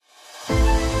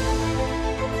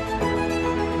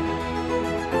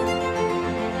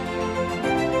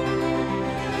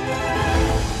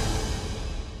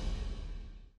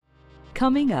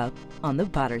Coming up on The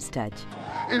Potter's Touch.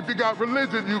 If you got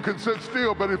religion, you can sit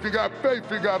still, but if you got faith,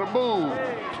 you got to move.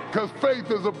 Because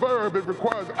faith is a verb. It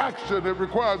requires action. It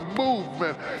requires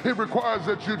movement. It requires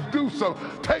that you do something.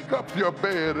 Take up your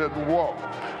bed and walk.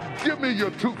 Give me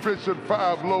your 2 fish and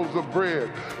 5 loaves of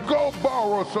bread. Go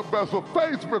borrow some vessel.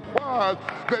 Faith requires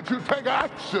that you take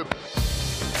action.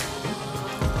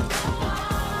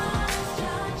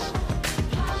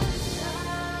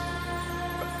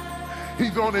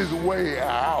 He's on his way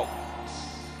out.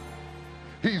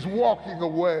 He's walking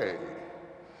away.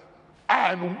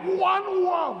 And one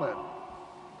woman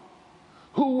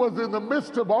who was in the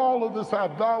midst of all of this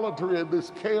idolatry and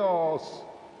this chaos,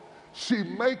 she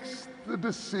makes the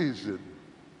decision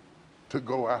to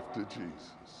go after Jesus.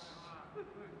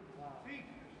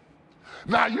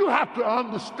 Now you have to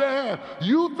understand,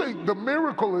 you think the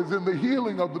miracle is in the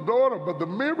healing of the daughter, but the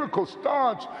miracle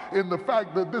starts in the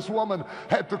fact that this woman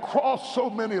had to cross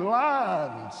so many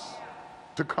lines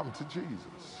to come to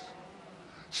Jesus.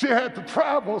 She had to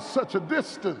travel such a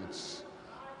distance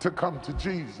to come to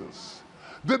Jesus.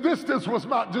 The distance was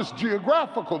not just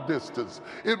geographical distance,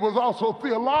 it was also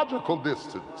theological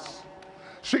distance.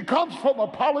 She comes from a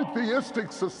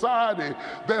polytheistic society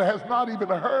that has not even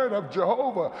heard of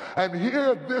Jehovah. And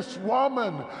here this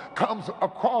woman comes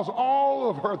across all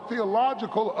of her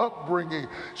theological upbringing.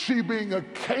 She being a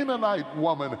Canaanite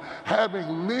woman,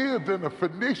 having lived in a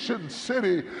Phoenician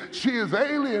city, she is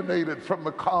alienated from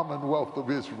the commonwealth of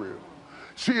Israel.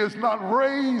 She is not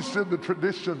raised in the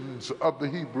traditions of the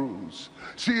Hebrews.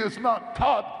 She is not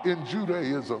taught in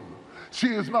Judaism. She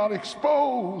is not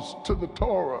exposed to the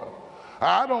Torah.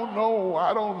 I don't know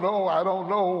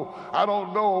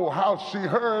how she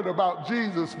heard about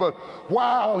Jesus, but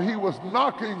while he was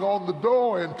knocking on the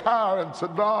door in Tyre and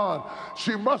Sidon,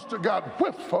 she must have got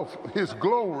whiff of his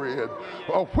glory and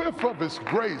a whiff of his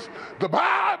grace. The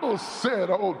Bible said,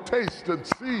 oh, taste and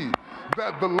see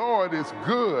that the Lord is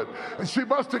good. And she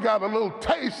must have got a little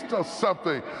taste of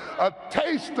something. A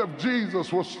taste of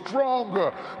Jesus was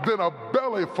stronger than a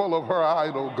belly full of her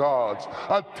idol gods.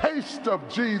 A taste of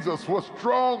Jesus was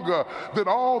stronger than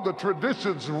all the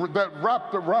traditions that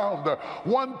wrapped around her.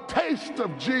 One taste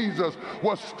of Jesus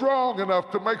was strong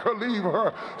enough to make her leave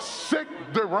her sick,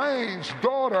 deranged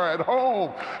daughter at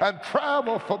home and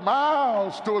travel for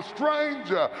miles to a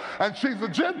stranger. And she's a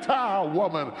Gentile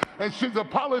woman, and she's a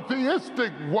polytheistic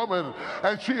woman,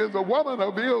 and she is a woman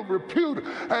of ill repute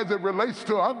as it relates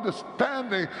to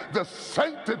understanding the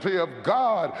sanctity of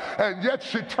God, and yet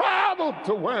she traveled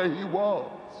to where he was.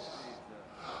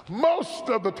 Most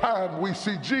of the time we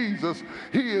see Jesus,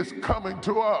 he is coming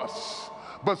to us.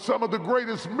 But some of the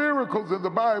greatest miracles in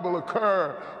the Bible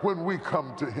occur when we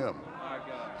come to him.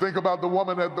 Think about the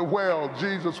woman at the well.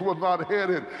 Jesus was not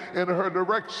headed in her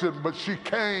direction, but she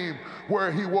came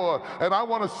where he was. And I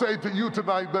want to say to you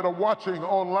tonight that are watching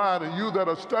online and you that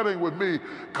are studying with me,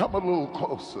 come a little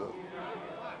closer.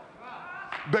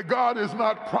 That God is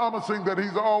not promising that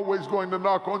he's always going to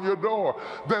knock on your door.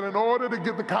 That in order to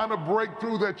get the kind of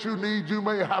breakthrough that you need, you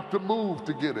may have to move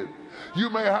to get it. You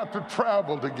may have to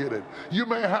travel to get it. You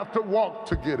may have to walk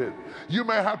to get it. You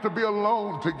may have to be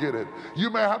alone to get it. You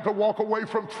may have to walk away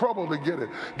from trouble to get it.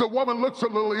 The woman looks a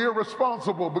little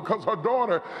irresponsible because her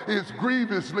daughter is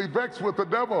grievously vexed with the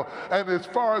devil. And as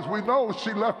far as we know,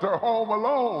 she left her home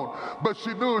alone. But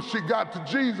she knew if she got to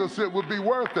Jesus, it would be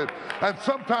worth it. And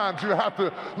sometimes you have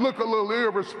to look a little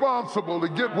irresponsible to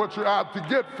get what you're out to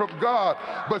get from God.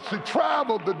 But she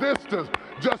traveled the distance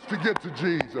just to get to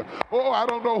Jesus. Oh, I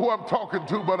don't know who I'm talking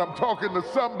to, but I'm talking to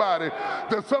somebody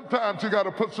that sometimes you got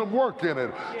to put some work in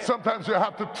it. Sometimes you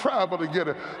have to travel to get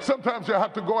it. Sometimes you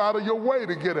have to go out of your way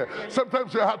to get it.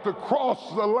 Sometimes you have to cross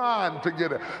the line to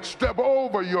get it. Step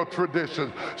over your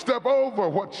traditions. Step over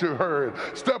what you heard.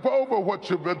 Step over what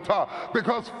you've been taught,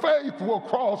 because faith will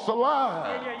cross the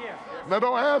line. Now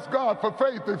don't ask God for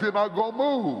faith if you're not going to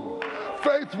move.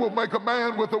 Faith will make a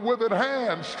man with a withered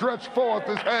hand stretch forth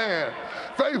his hand.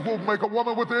 Faith will make a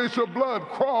woman with the issue of blood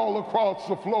crawl across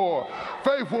the floor.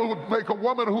 Faith will make a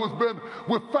woman who has been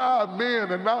with 5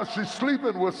 men and now she's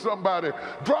sleeping with somebody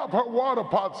drop her water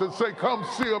pots and say, come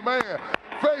see a man.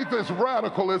 Faith is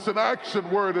radical. It's an action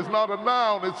word. It's not a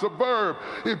noun. It's a verb.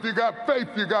 If you got faith,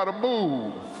 you got to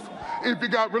move. If you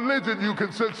got religion, you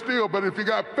can sit still, but if you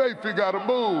got faith, you got to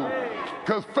move.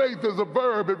 Because faith is a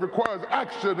verb. It requires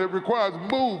action. It requires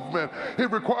movement.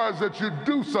 It requires that you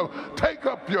do something. Take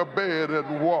up your bed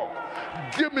and walk.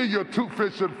 Give me your 2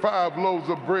 fish and 5 loaves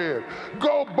of bread.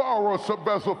 Go borrow some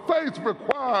vessels. Faith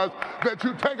requires that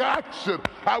you take action.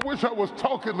 I wish I was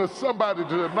talking to somebody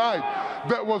tonight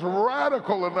that was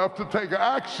radical enough to take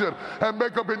action and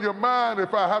make up in your mind,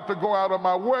 if I have to go out of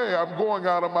my way, I'm going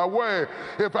out of my way.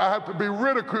 If I have to be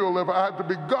ridiculed, if I have to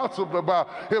be gossiped about,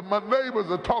 if my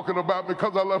neighbors are talking about me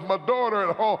because I left my daughter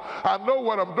at home, I know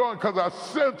what I'm doing because I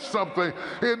sense something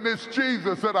in this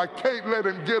Jesus that I can't let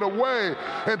him get away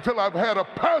until I've had a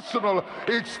personal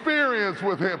experience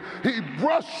with him. He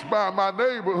brushed by my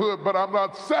neighborhood, but I'm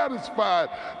not satisfied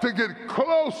to get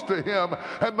close to him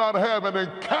and not have an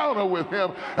encounter with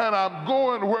him, and I'm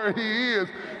going where he is,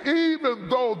 even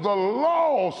though the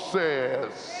law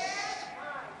says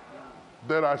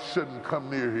that I shouldn't come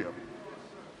near him.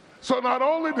 So not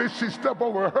only did she step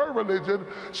over her religion,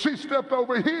 she stepped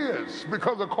over his,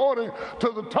 because according to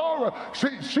the Torah, she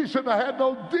shouldn't have had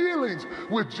no dealings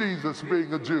with Jesus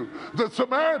being a Jew. The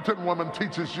Samaritan woman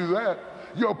teaches you that.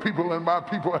 Your people and my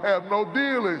people have no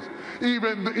dealings.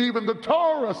 Even the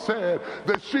Torah said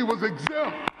that she was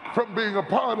exempt from being a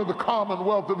part of the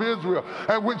commonwealth of Israel.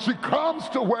 And when she comes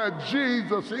to where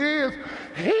Jesus is,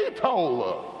 he told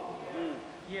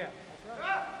her, Yeah.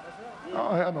 I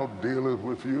don't have no dealings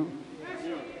with you.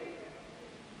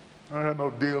 I have no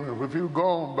dealings with you. Go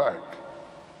on back.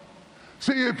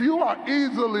 See, if you are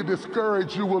easily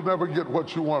discouraged, you will never get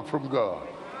what you want from God.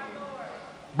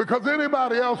 Because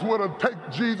anybody else would have taken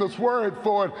Jesus' word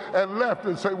for it and left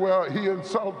and say, well, he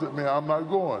insulted me, I'm not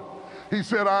going. He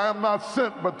said, I am not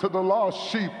sent but to the lost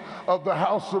sheep of the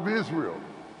house of Israel.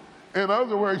 In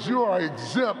other words, you are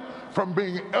exempt from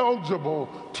being eligible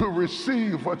to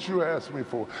receive what you asked me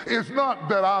for. It's not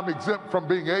that I'm exempt from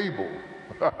being able.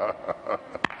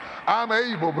 I'm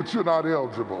able, but you're not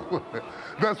eligible.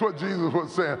 That's what Jesus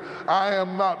was saying. I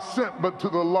am not sent but to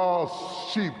the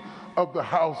lost sheep of the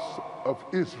house of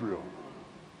Israel.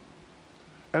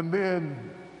 And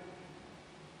then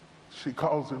she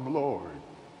calls him Lord.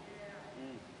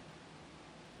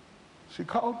 She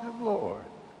called him Lord.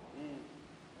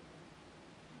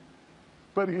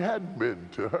 But he hadn't been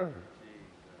to her.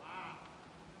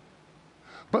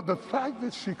 But the fact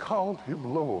that she called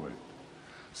him Lord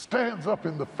stands up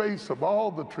in the face of all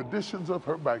the traditions of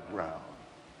her background.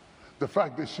 The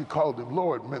fact that she called him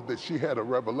Lord meant that she had a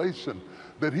revelation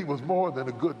that he was more than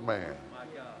a good man,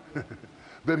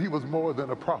 that he was more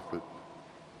than a prophet,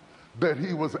 that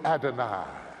he was Adonai.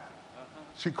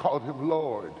 She called him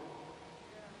Lord.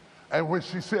 And when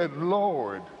she said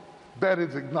Lord, that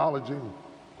is acknowledging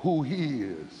who he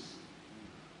is.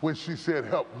 When she said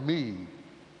help me,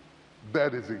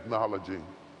 that is acknowledging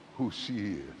who she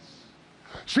is.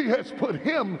 She has put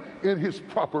him in his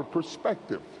proper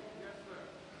perspective.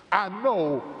 I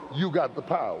know you got the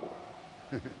power.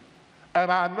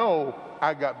 And I know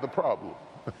I got the problem.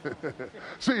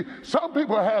 See, some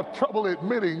people have trouble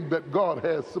admitting that God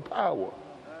has the power.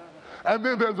 And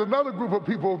then there's another group of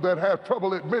people that have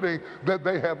trouble admitting that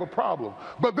they have a problem.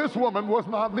 But this woman was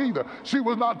not neither. She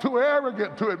was not too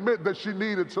arrogant to admit that she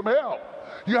needed some help.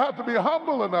 You have to be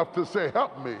humble enough to say,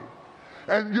 help me.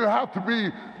 And you have to be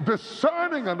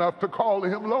discerning enough to call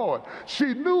him Lord.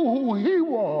 She knew who he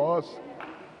was,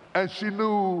 and she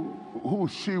knew who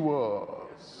she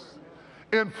was.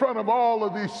 In front of all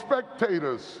of these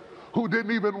spectators who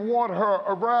didn't even want her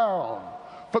around.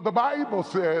 For the Bible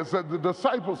says that the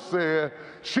disciples said,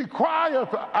 she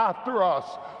crieth after us,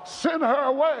 send her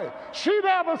away. She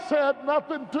never said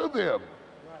nothing to them.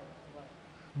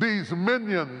 These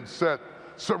minions that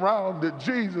surrounded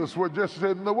Jesus were just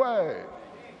in the way.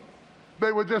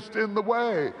 They were just in the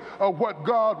way of what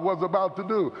God was about to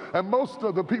do. And most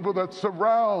of the people that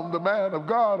surround the man of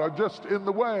God are just in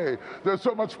the way. There's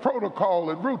so much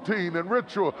protocol and routine and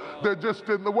ritual, they're just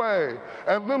in the way.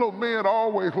 And little men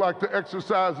always like to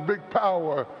exercise big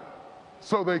power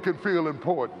so they can feel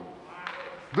important.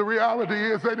 The reality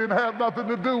is they didn't have nothing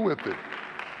to do with it.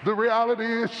 The reality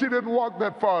is she didn't walk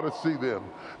that far to see them.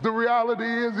 The reality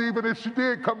is even if she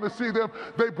did come to see them,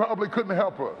 they probably couldn't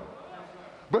help her.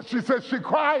 But she said, she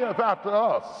crieth after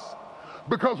us.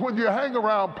 Because when you hang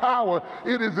around power,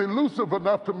 it is elusive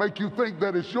enough to make you think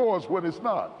that it's yours when it's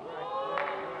not.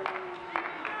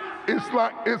 It's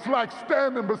like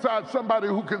standing beside somebody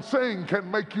who can sing can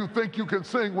make you think you can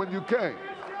sing when you can't.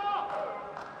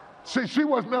 See, she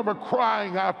was never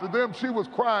crying after them. She was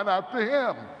crying after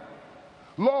him.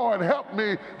 Lord, help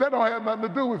me. That don't have nothing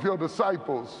to do with your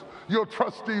disciples, your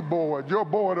trustee board, your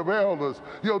board of elders,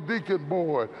 your deacon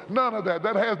board. None of that.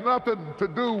 That has nothing to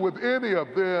do with any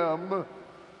of them.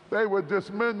 They were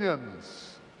just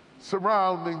minions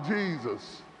surrounding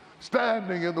Jesus.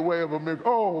 Standing in the way of a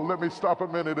miracle. Oh, let me stop a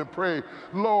minute and pray.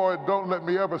 Lord, don't let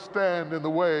me ever stand in the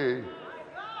way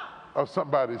of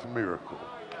somebody's miracle.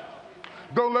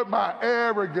 Don't let my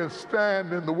arrogance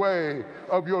stand in the way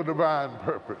of your divine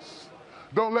purpose.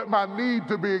 Don't let my need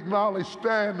to be acknowledged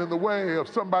stand in the way of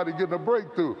somebody getting a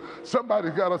breakthrough.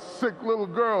 Somebody's got a sick little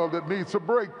girl that needs a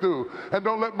breakthrough. And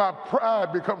don't let my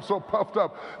pride become so puffed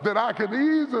up that I can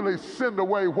easily send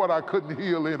away what I couldn't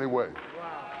heal anyway.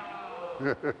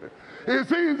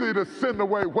 It's easy to send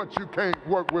away what you can't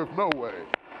work with no way.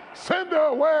 Send her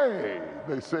away,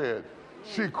 they said.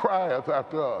 She crieth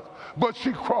after us. But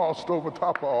she crossed over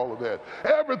top of all of that.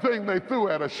 Everything they threw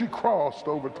at her, she crossed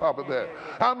over top of that.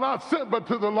 I'm not sent but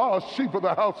to the lost sheep of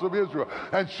the house of Israel.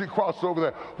 And she crossed over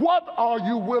that. What are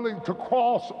you willing to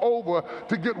cross over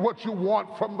to get what you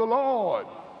want from the Lord?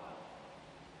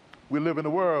 We live in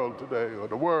a world today, or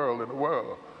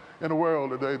in a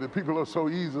world today that people are so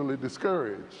easily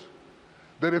discouraged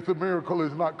that if the miracle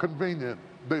is not convenient,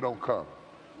 they don't come.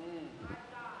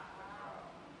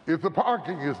 If the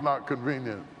parking is not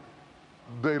convenient,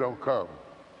 they don't come.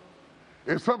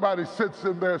 If somebody sits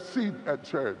in their seat at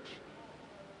church,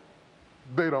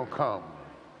 they don't come.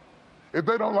 If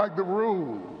they don't like the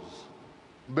rules,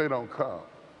 they don't come.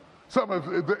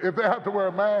 If they have to wear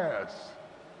a mask,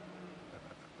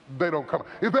 they don't come.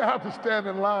 If they have to stand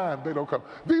in line, they don't come.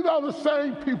 These are the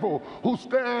same people who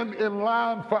stand in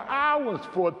line for hours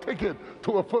for a ticket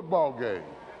to a football game,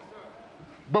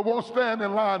 but won't stand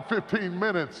in line 15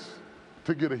 minutes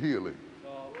to get a healing.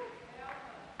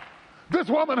 This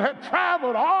woman had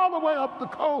traveled all the way up the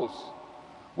coast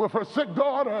with her sick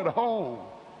daughter at home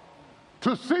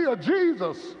to see a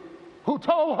Jesus who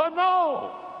told her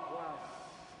no.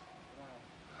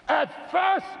 At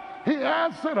first, he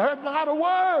answered her not a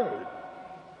word.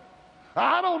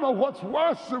 I don't know what's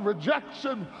worse, the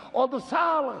rejection or the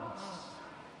silence.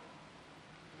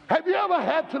 Have you ever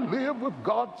had to live with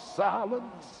God's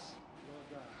silence?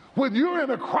 When you're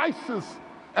in a crisis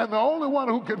and the only one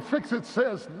who can fix it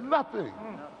says nothing.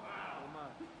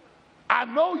 I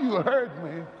know you heard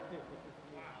me.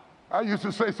 I used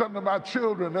to say something to my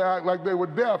children. They act like they were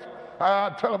deaf.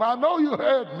 I'd tell them, I know you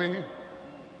heard me.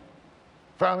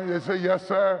 Finally, they say, yes,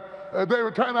 sir. They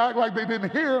were trying to act like they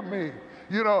didn't hear me.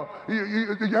 You know,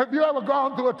 have you ever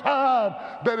gone through a time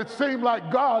that it seemed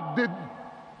like God didn't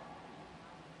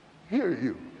hear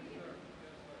you?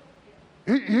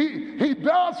 He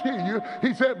does hear you.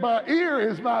 He said, my ear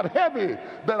is not heavy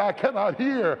that I cannot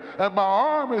hear, and my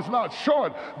arm is not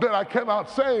short that I cannot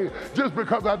say. Just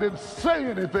because I didn't say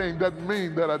anything doesn't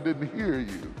mean that I didn't hear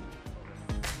you.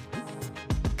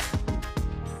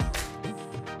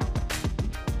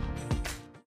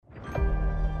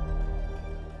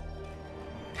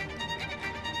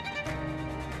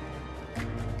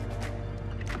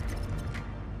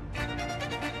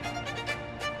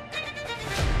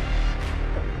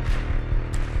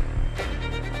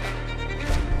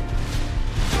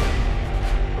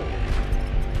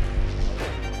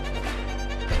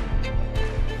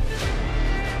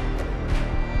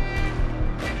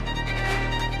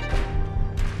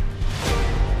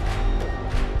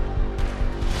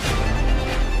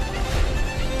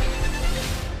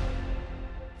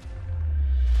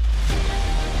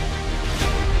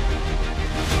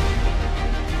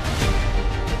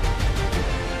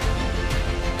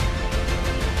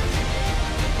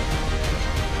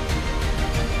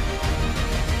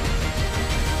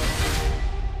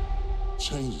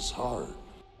 Change is hard,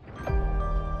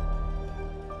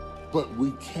 but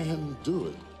we can do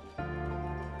it.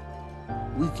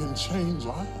 We can change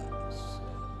lives.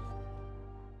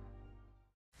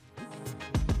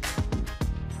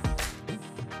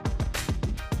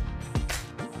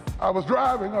 I was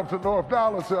driving up to North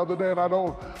Dallas the other day, and I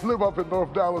don't live up in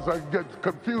North Dallas. I get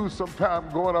confused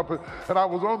sometimes going up, and I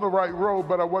was on the right road,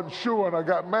 but I wasn't sure, and I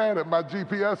got mad at my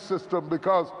GPS system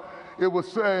because it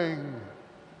was saying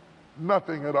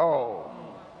nothing at all.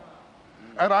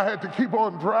 And I had to keep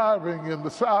on driving in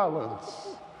the silence.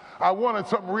 I wanted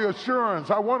some reassurance.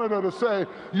 I wanted her to say,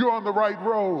 you're on the right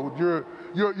road.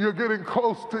 You're getting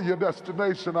close to your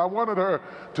destination. I wanted her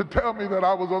to tell me that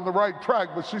I was on the right track,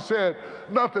 but she said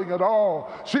nothing at all.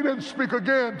 She didn't speak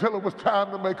again till it was time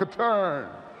to make a turn.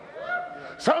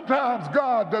 Sometimes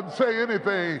God doesn't say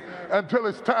anything until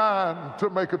it's time to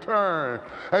make a turn.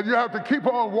 And you have to keep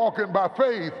on walking by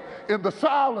faith in the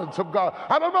silence of God.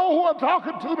 I don't know who I'm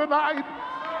talking to tonight,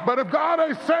 but if God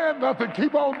ain't saying nothing,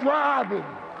 keep on driving.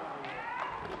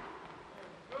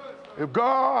 If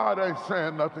God ain't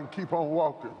saying nothing, keep on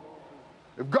walking.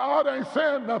 If God ain't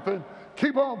saying nothing,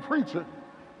 keep on preaching.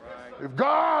 If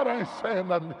God ain't saying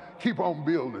nothing, keep on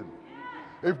building.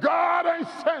 If God ain't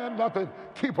saying nothing,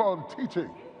 keep on teaching.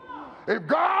 If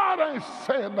God ain't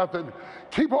saying nothing,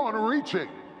 keep on reaching.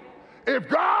 If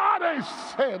God ain't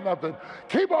saying nothing,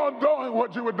 keep on doing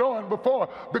what you were doing before,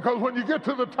 because when you get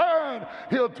to the turn,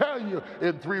 he'll tell you,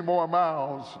 in 3 more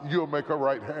miles, you'll make a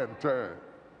right-hand turn.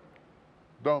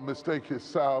 Don't mistake his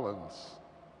silence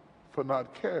for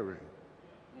not caring.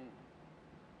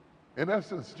 In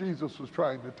essence, Jesus was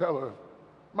trying to tell her,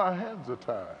 my hands are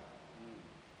tied.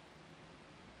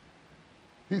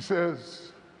 He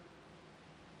says,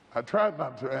 I tried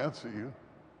not to answer you,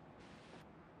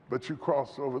 but you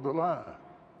crossed over the line.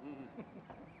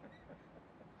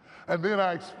 And then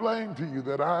I explained to you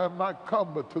that I am not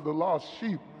come but to the lost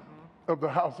sheep of the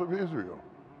house of Israel.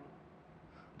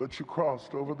 But you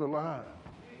crossed over the line.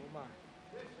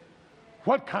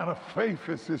 What kind of faith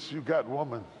is this you got,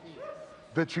 woman,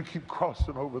 that you keep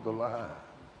crossing over the line?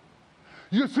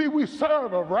 You see, we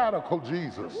serve a radical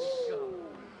Jesus,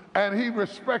 and he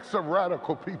respects a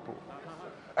radical people.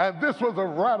 And this was a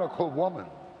radical woman.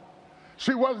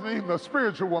 She wasn't even a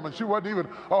spiritual woman. She wasn't even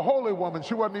a holy woman.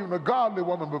 She wasn't even a godly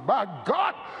woman. But by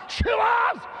God, she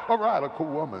was a radical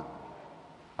woman.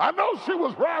 I know she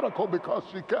was radical because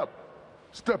she kept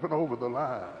stepping over the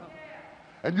line.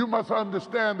 And you must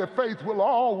understand that faith will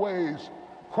always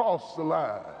cross the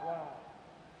line.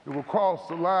 It will cross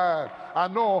the line. I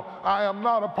know I am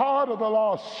not a part of the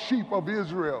lost sheep of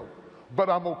Israel, but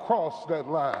I'm going to cross that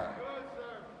line.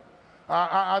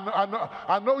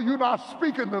 I know you're not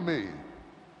speaking to me,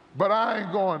 but I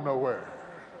ain't going nowhere.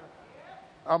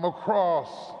 I'm going to cross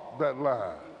that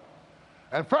line.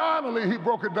 And finally, he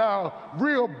broke it down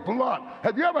real blunt.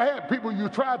 Have you ever had people you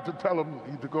tried to tell them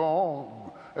to go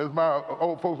on, as my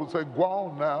old folks would say, go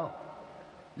on now.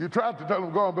 You tried to tell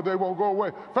them go on, but they won't go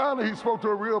away. Finally, he spoke to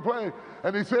her real plain,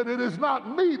 and he said, it is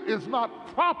not meet, it's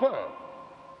not proper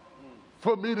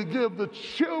for me to give the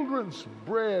children's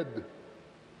bread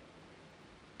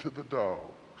to the dogs.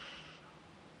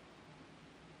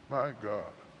 My God.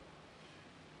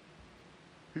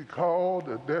 He called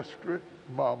a desperate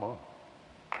mama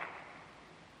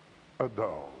a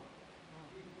dog.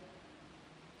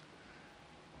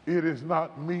 It is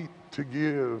not meet to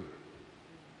give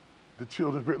the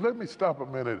children's bread. Let me stop a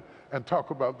minute and talk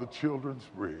about the children's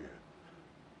bread.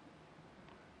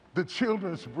 The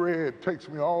children's bread takes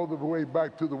me all the way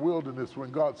back to the wilderness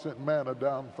when God sent manna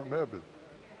down from heaven.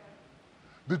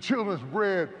 The children's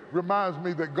bread reminds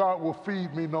me that God will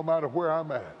feed me no matter where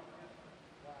I'm at.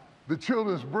 The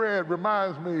children's bread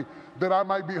reminds me that I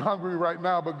might be hungry right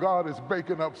now, but God is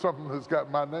baking up something that's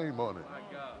got my name on it.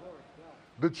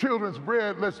 The children's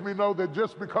bread lets me know that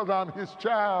just because I'm his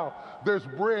child, there's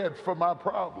bread for my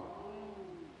problem.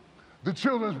 The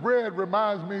children's bread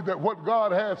reminds me that what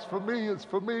God has for me is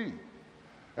for me.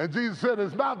 And Jesus said,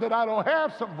 it's not that I don't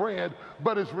have some bread,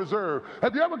 but it's reserved.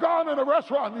 Have you ever gone in a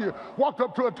restaurant and you walked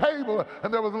up to a table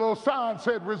and there was a little sign that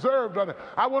said reserved on it?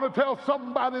 I want to tell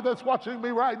somebody that's watching me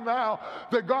right now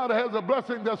that God has a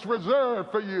blessing that's reserved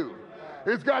for you.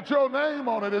 It's got your name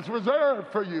on it. It's reserved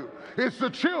for you. It's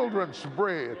the children's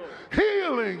bread.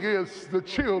 Healing is the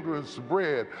children's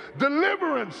bread.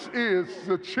 Deliverance is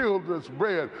the children's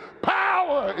bread.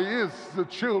 Power is the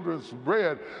children's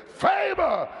bread.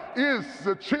 Favor is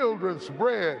the children's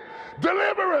bread.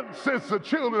 Deliverance is the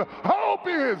children. Hope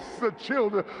is the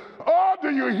children. Oh,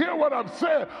 do you hear what I'm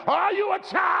saying? Are you a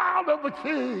child of the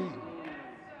King?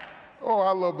 Oh,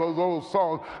 I love those old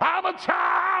songs. I'm a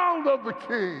child of the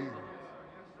King.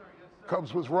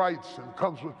 Comes with rights and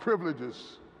comes with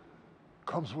privileges,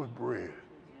 comes with bread.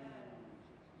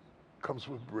 Comes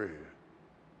with bread.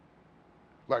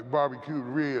 Like barbecued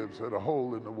ribs at a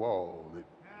hole in the wall, it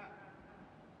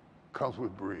comes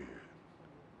with bread.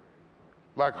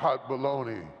 Like hot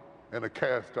bologna in a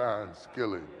cast iron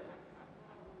skillet,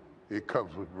 it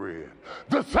comes with bread.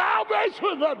 The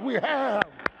salvation that we have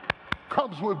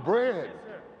comes with bread.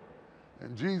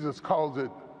 And Jesus calls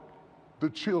it the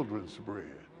children's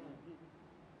bread.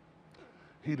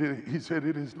 He said,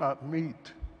 it is not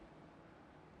meet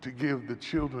to give the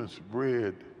children's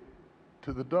bread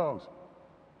to the dogs.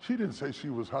 She didn't say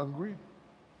she was hungry.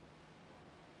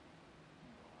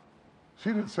 She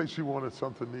didn't say she wanted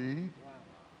something to eat.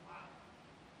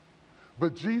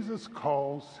 But Jesus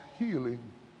calls healing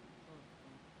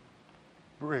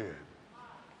bread.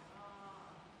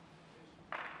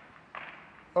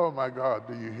 Oh my God,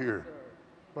 do you hear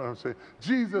what I'm saying?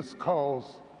 Jesus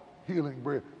calls healing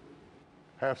bread.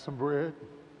 Have some bread.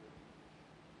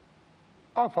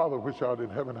 Our Father which art in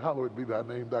heaven, hallowed be thy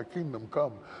name. Thy kingdom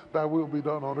come. Thy will be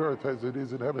done on earth as it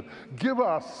is in heaven. Give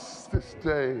us this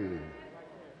day.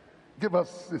 Give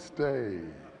us this day.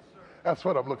 That's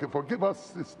what I'm looking for. Give us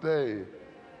this day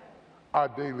our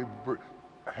daily bread.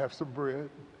 Have some bread.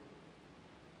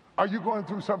 Are you going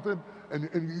through something and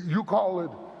you call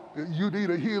it, you need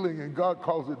a healing and God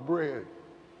calls it bread?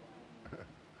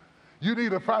 You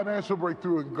need a financial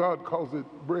breakthrough and God calls it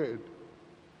bread.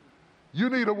 You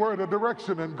need a word of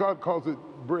direction and God calls it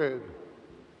bread.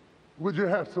 Would you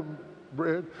have some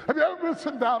bread? Have you ever been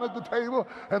sitting down at the table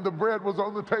and the bread was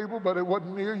on the table but it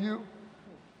wasn't near you?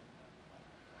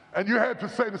 And you had to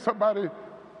say to somebody,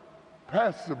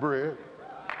 pass the bread.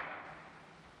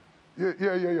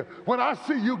 Yeah. When I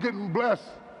see you getting blessed,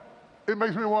 it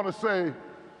makes me want to say,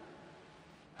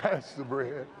 pass the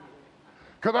bread.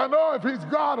 Because I know if he's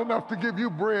God enough to give you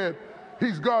bread,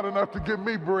 he's God enough to give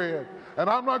me bread. And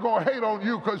I'm not going to hate on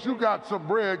you because you got some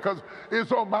bread because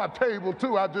it's on my table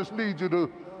too. I just need you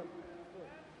to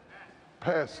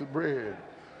pass the bread.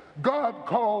 God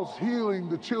calls healing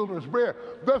the children's bread.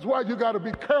 That's why you got to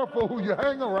be careful who you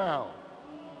hang around.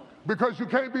 Because you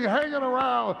can't be hanging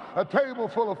around a table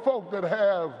full of folk that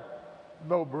have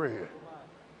no bread.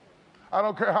 I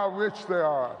don't care how rich they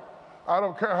are. I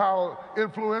don't care how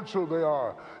influential they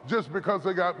are. Just because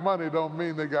they got money don't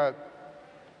mean they got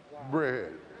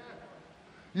bread.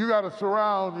 You got to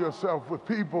surround yourself with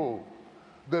people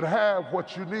that have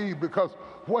what you need, because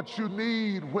what you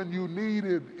need when you need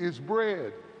it is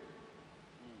bread.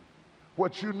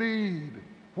 What you need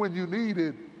when you need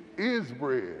it is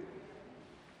bread.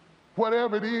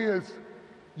 Whatever it is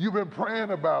you've been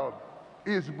praying about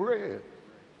is bread.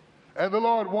 And the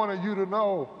Lord wanted you to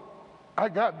know, I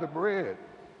got the bread.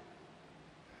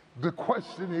 The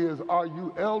question is, are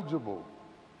you eligible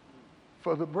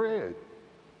for the bread?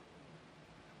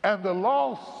 And the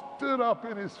law stood up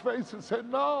in his face and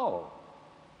said, no,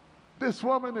 this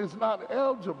woman is not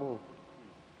eligible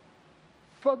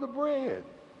for the bread.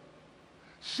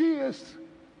 She is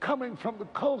coming from the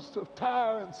coast of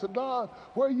Tyre and Sidon,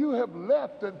 where you have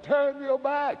left and turned your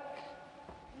back.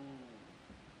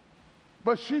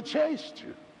 But she chased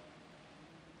you.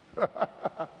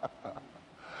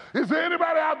 Is there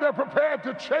anybody out there prepared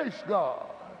to chase God?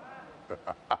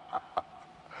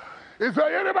 Is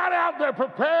there anybody out there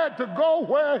prepared to go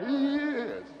where he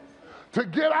is? To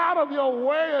get out of your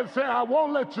way and say, I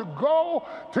won't let you go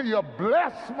till you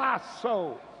bless my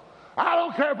soul. I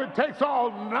don't care if it takes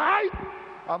all night.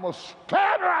 I'm going to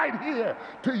stand right here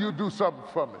till you do something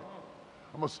for me.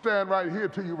 I'm going to stand right here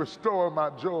till you restore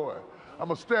my joy. I'm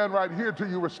going to stand right here till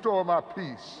you restore my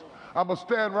peace. I'm going to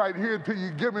stand right here until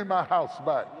you give me my house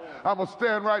back. I'm going to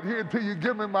stand right here until you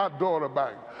give me my daughter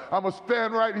back. I'm going to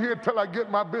stand right here till I get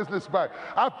my business back.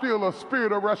 I feel a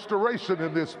spirit of restoration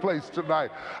in this place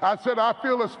tonight. I said, I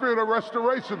feel a spirit of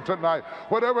restoration tonight.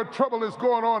 Whatever trouble is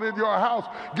going on in your house,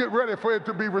 get ready for it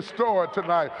to be restored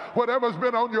tonight. Whatever's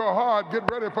been on your heart,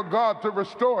 get ready for God to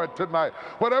restore it tonight.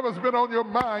 Whatever's been on your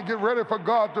mind, get ready for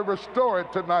God to restore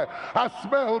it tonight. I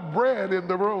smelled bread in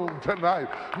the room tonight.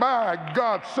 My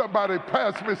God, somebody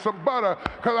pass me some butter,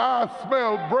 because I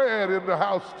smelled bread in the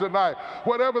house tonight.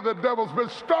 Whatever the devil's been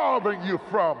starving you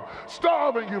from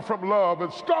love,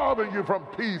 and starving you from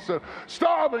peace, and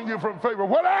starving you from favor,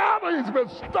 whatever he's been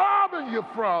starving you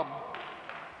from,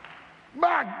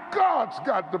 my God's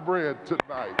got the bread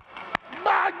tonight.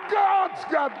 My God's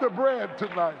got the bread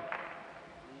tonight.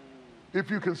 If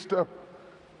you can step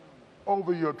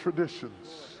over your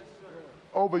traditions,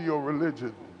 over your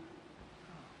religion,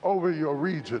 over your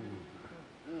region,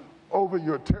 over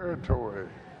your territory,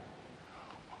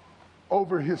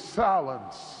 over his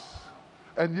silence,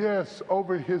 and yes,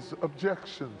 over his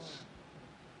objections.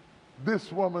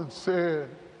 This woman said,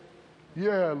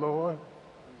 yeah, Lord,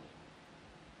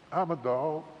 I'm a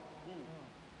dog.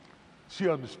 She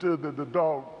understood that the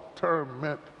dog term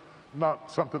meant not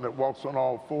something that walks on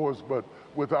all fours, but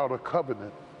without a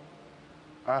covenant.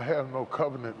 I have no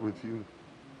covenant with you.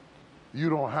 You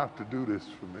don't have to do this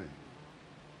for me.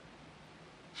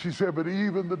 She said, but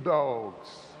even the dogs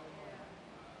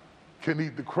can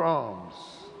eat the crumbs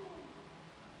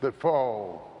that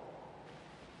fall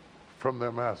from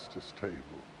their master's table.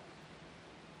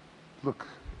 Look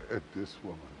at this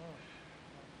woman.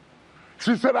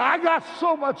 She said, I got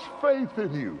so much faith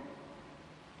in you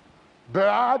that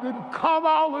I didn't come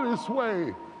all of this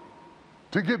way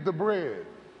to get the bread.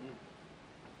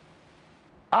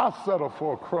 I'll settle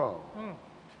for a crumb.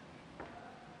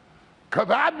 Because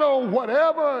I know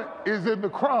whatever is in the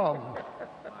crumb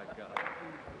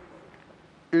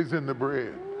is in the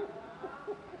bread.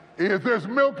 If there's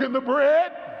milk in the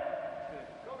bread,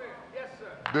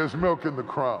 there's milk in the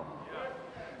crumb.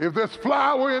 If there's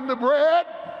flour in the bread,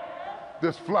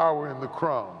 there's flour in the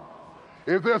crumb.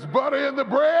 If there's butter in the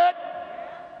bread,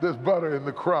 there's butter in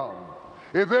the crumb.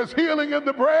 If there's healing in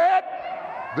the bread,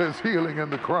 there's healing in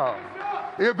the crumb.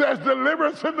 If there's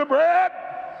deliverance in the bread,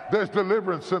 there's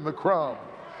deliverance in the crumb.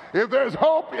 If there's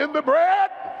hope in the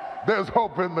bread, there's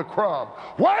hope in the crumb.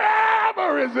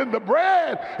 Whatever is in the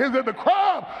bread is in the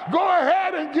crumb. Go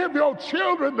ahead and give your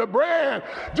children the bread.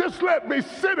 Just let me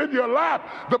sit in your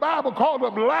lap. The Bible called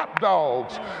them lap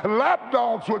dogs. And lap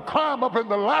dogs would climb up in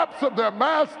the laps of their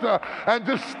master and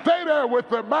just stay there with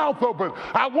their mouth open.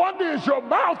 I wonder, is your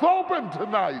mouth open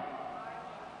tonight?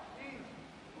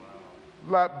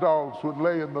 Lap dogs would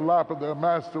lay in the lap of their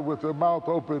master with their mouth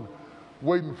open,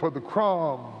 waiting for the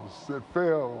crumbs that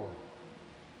fell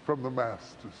from the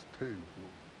master's table.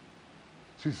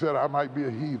 She said, I might be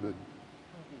a heathen.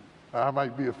 I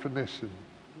might be a Phoenician.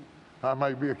 I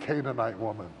might be a Canaanite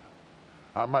woman.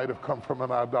 I might have come from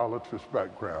an idolatrous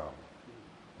background,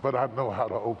 but I know how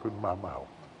to open my mouth.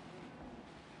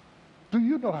 Do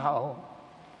you know how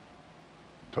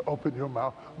to open your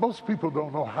mouth? Most people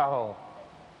don't know how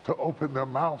to open their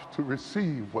mouth to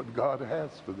receive what God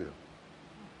has for them.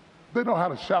 They know how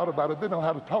to shout about it, they know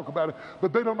how to talk about it,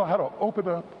 but they don't know how to open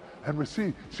up and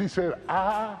receive. She said,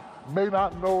 I may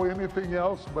not know anything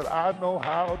else, but I know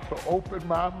how to open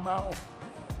my mouth.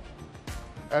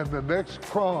 And the next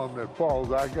crumb that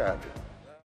falls, I got it.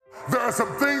 There are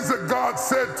some things that God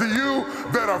said to you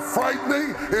that are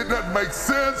frightening. It doesn't make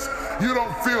sense. You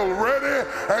don't feel ready,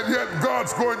 and yet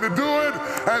God's going to do it.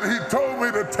 And he told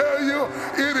me to tell you,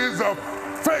 it is a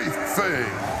faith thing.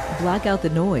 Block out the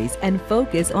noise and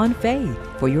focus on faith.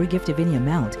 For your gift of any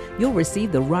amount, you'll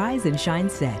receive the Rise and Shine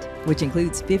set, which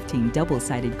includes 15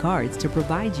 double-sided cards to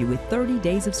provide you with 30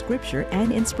 days of scripture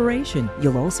and inspiration.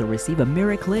 You'll also receive a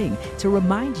mirror cling to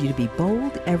remind you to be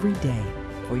bold every day.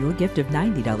 For your gift of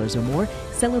 $90 or more,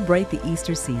 celebrate the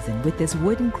Easter season with this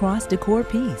wooden cross decor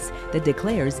piece that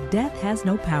declares death has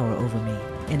no power over me,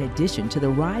 in addition to the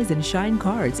Rise and Shine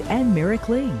cards and mirror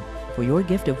cling. For your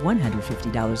gift of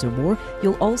 $150 or more,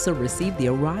 you'll also receive the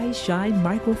Arise Shine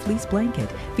Micro Fleece Blanket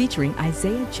featuring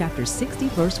Isaiah chapter 60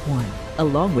 verse 1,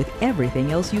 along with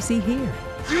everything else you see here.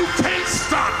 You can't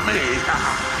stop me.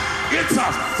 It's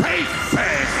a faith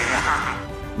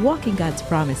thing. Walk in God's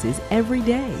promises every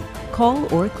day.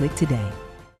 Call or click today.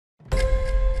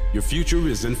 Your future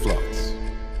is in flux.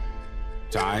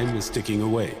 Time is ticking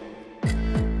away.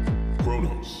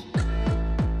 Chronos.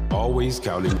 Always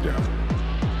counting down.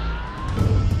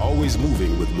 Always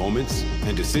moving with moments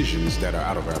and decisions that are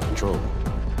out of our control.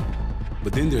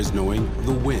 But then there's knowing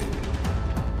the when.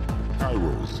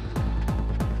 Kairos.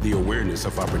 The awareness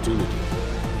of opportunity.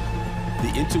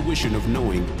 The intuition of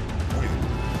knowing when.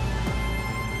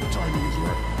 The timing is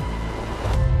right.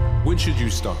 When should you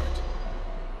start?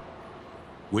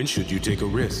 When should you take a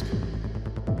risk?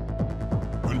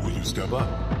 When will you step up?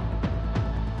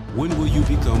 When will you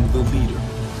become the leader,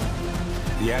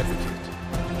 the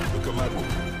advocate, the collaborator?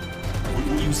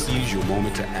 When will you seize your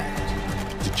moment to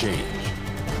act, to change,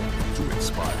 to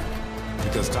inspire?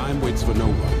 Because time waits for no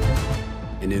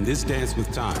one. And in this dance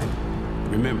with time,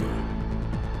 remember,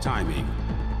 timing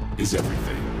is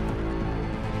everything.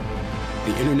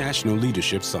 The International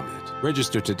Leadership Summit.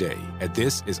 Register today at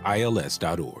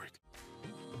thisisils.org.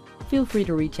 Feel free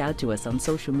to reach out to us on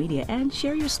social media and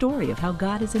share your story of how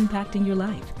God is impacting your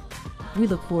life. We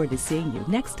look forward to seeing you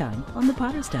next time on The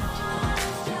Potter's Touch.